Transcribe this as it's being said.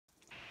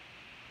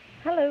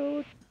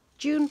Hello,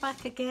 June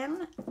back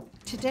again.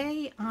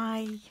 Today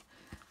I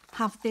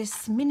have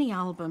this mini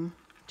album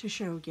to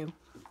show you.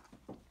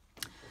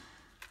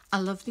 I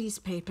love these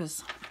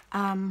papers.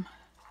 I've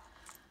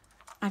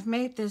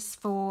made this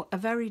for a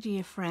very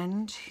dear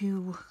friend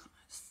who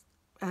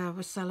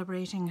was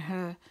celebrating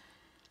her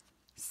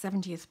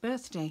 70th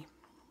birthday.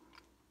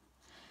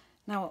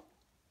 Now,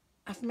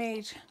 I've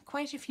made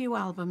quite a few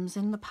albums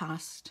in the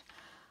past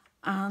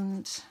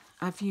and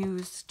I've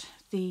used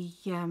the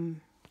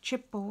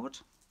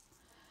chipboard.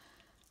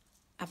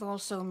 I've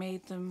also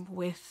made them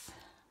with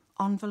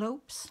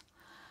envelopes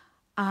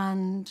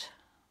and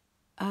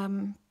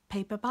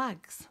paper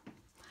bags.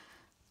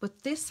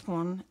 But this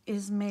one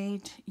is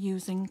made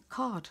using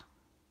card.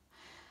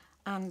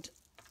 And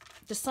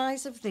the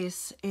size of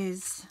this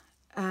is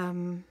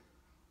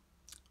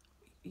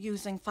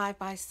using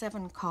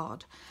 5x7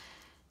 card.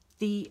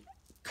 The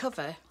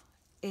cover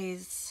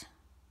is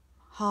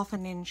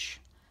 1/2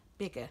 inch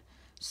bigger.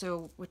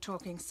 So we're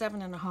talking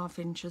 7.5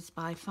 inches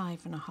by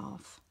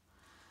 5.5.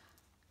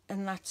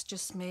 And that's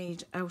just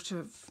made out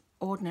of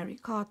ordinary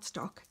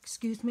cardstock,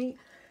 excuse me.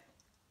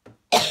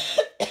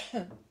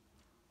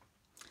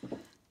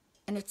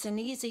 And it's an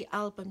easy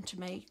album to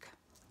make.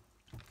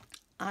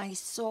 I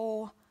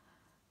saw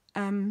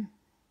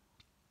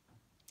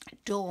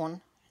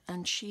Dawn,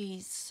 and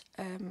she's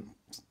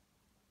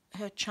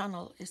her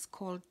channel is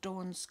called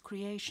Dawn's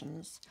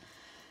Creations.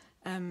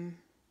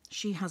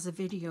 She has a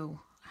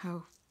video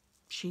how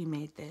she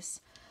made this,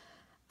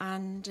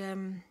 and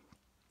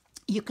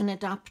you can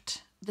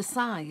adapt the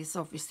size.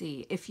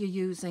 Obviously, if you're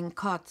using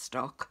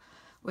cardstock,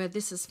 where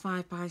this is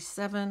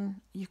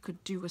 5x7, you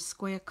could do a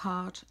square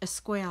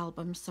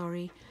album,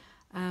 sorry,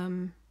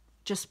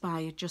 just by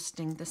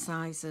adjusting the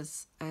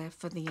sizes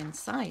for the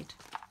inside.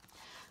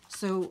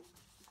 So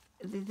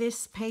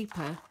this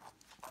paper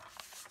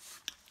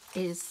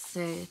is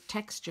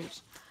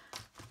textured,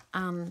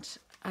 and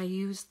I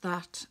used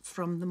that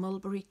from the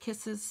Mulberry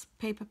Kisses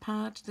paper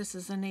pad. This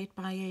is an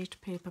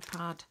 8x8 paper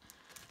pad,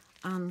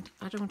 and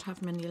I don't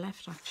have many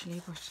left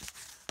actually, but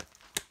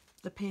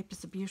the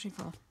papers are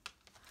beautiful.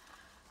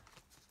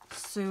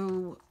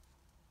 So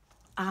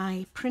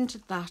I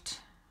printed that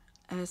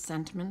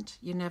sentiment.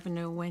 You never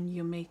know when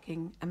you're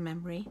making a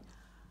memory.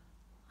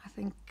 I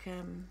think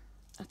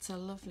that's a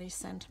lovely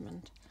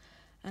sentiment.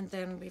 And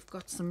then we've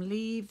got some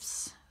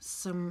leaves,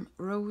 some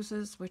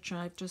roses, which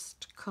I've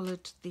just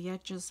coloured the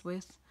edges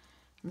with,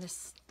 and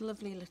this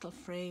lovely little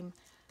frame,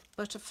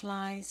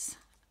 butterflies.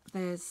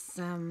 There's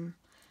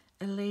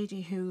a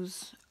lady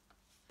whose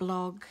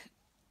blog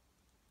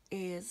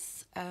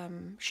is,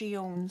 she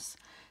owns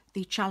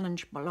the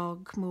challenge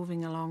blog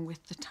Moving Along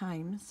with the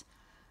Times,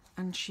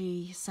 and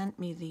she sent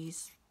me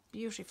these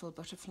beautiful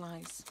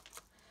butterflies.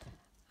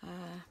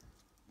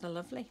 They're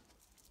lovely.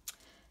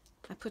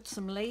 I put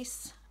some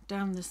lace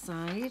down the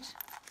side.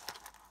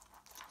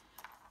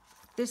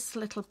 This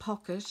little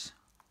pocket,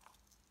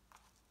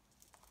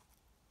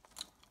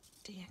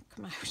 dear,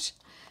 come out,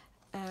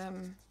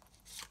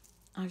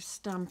 I've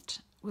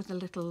stamped with a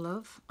little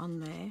love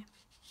on there,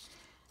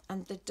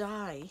 and the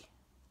die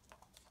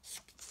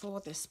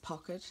for this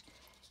pocket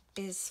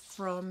is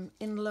from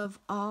In Love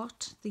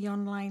Art, the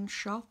online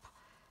shop.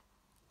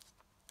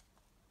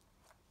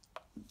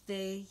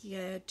 They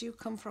do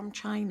come from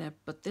China,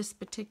 but this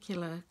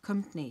particular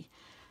company,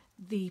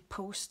 the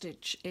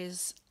postage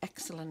is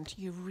excellent.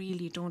 You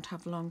really don't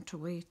have long to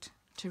wait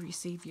to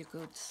receive your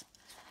goods.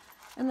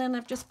 And then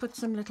I've just put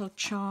some little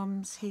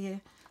charms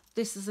here.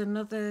 This is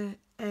another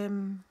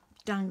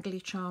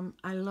dangly charm.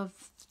 I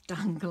love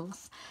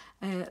dangles.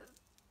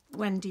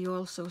 Wendy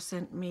also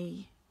sent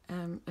me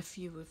a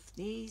few of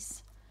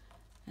these,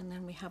 and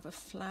then we have a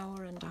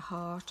flower and a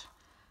heart,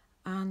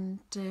 and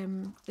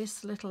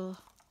this little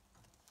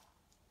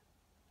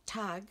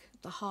tag,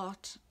 the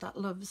heart that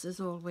loves is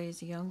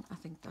always young. I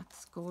think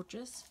that's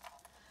gorgeous,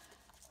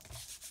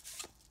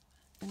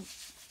 and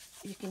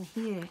you can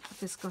hear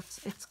it's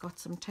got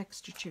some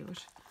texture to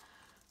it.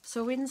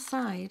 So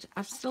inside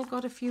I've still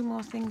got a few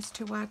more things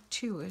to add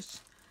to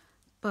it,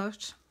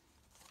 but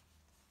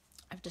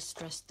I've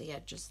distressed the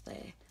edges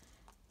there.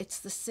 It's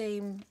the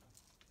same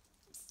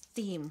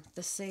theme,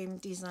 the same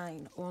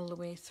design all the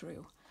way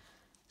through.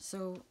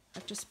 So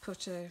I've just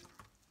put a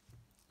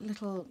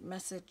little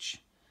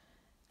message,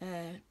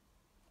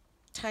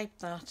 typed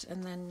that,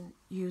 and then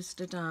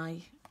used a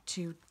die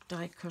to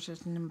die cut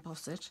it and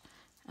emboss it,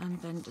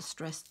 and then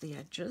distressed the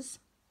edges.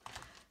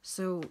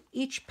 So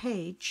each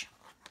page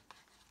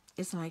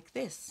is like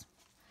this,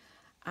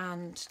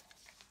 and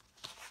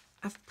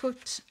I've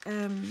put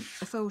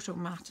a photo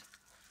mat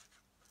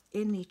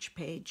in each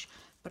page,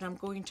 but I'm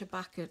going to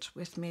back it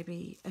with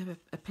maybe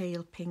a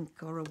pale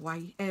pink or a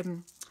white,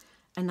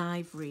 an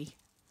ivory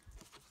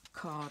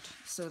card,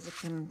 so they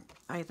can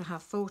either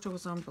have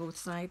photos on both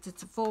sides.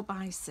 It's a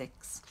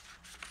 4x6.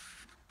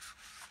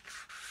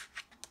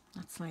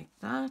 That's like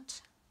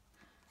that.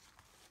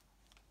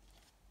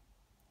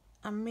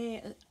 I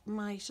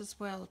might as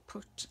well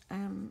put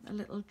a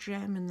little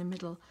gem in the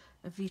middle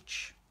of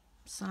each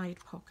side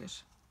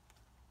pocket.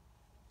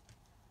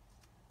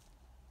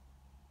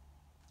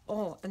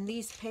 Oh, and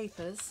these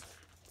papers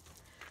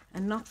are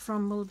not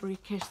from Mulberry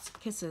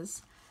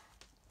Kisses.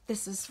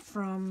 This is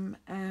from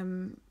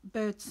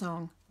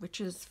Birdsong, which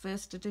is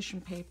first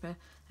edition paper,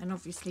 and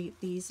obviously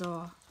these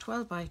are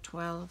 12 by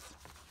 12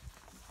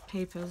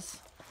 papers.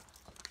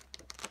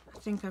 I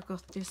think I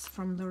got this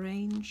from the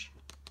range.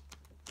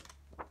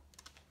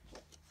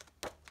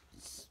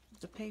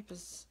 The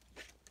papers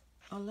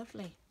are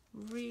lovely,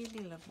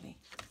 really lovely.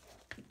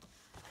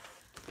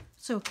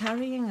 So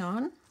carrying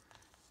on,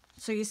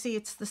 so you see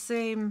it's the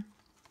same,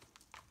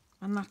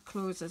 and that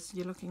closes,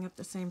 you're looking at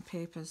the same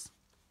papers.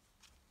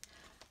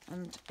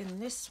 And in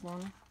this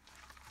one,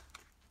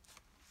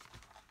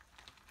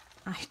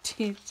 I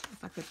did,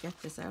 if I could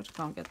get this out, I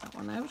can't get that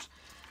one out,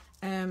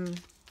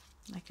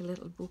 like a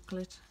little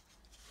booklet,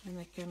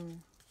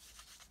 and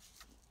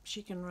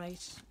she can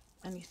write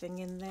anything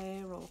in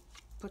there or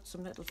put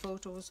some little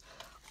photos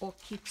or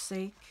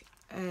keepsake,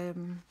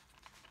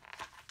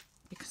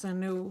 because I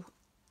know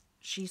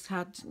she's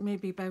had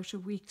maybe about a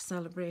week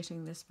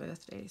celebrating this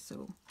birthday.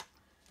 So,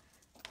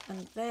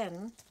 and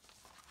then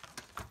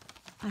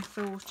I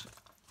thought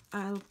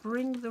I'll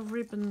bring the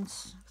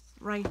ribbons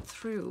right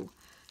through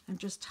and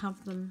just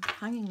have them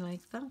hanging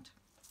like that.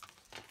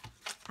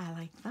 I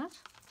like that.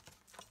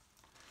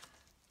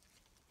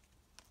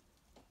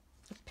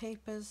 The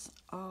papers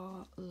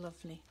are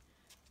lovely.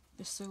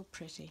 They're so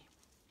pretty.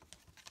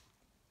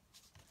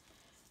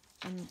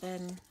 And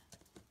then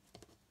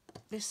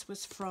this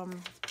was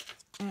from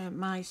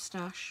my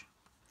stash.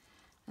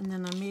 And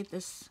then I made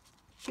this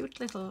cute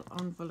little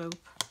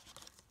envelope,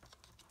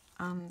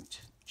 and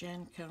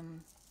Jen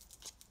can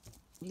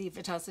leave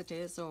it as it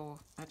is, or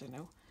I don't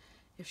know,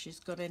 if she's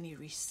got any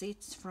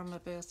receipts from a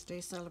birthday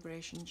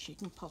celebration, she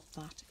can pop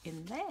that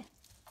in there.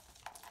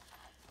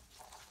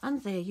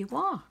 And there you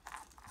are.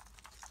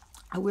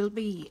 I will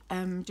be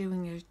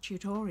doing a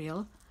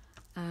tutorial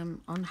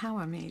on how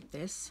I made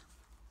this.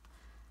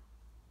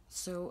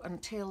 So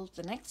until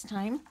the next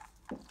time,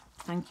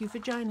 thank you for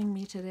joining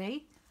me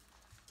today.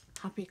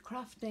 Happy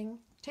crafting.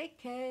 Take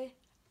care.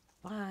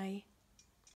 Bye.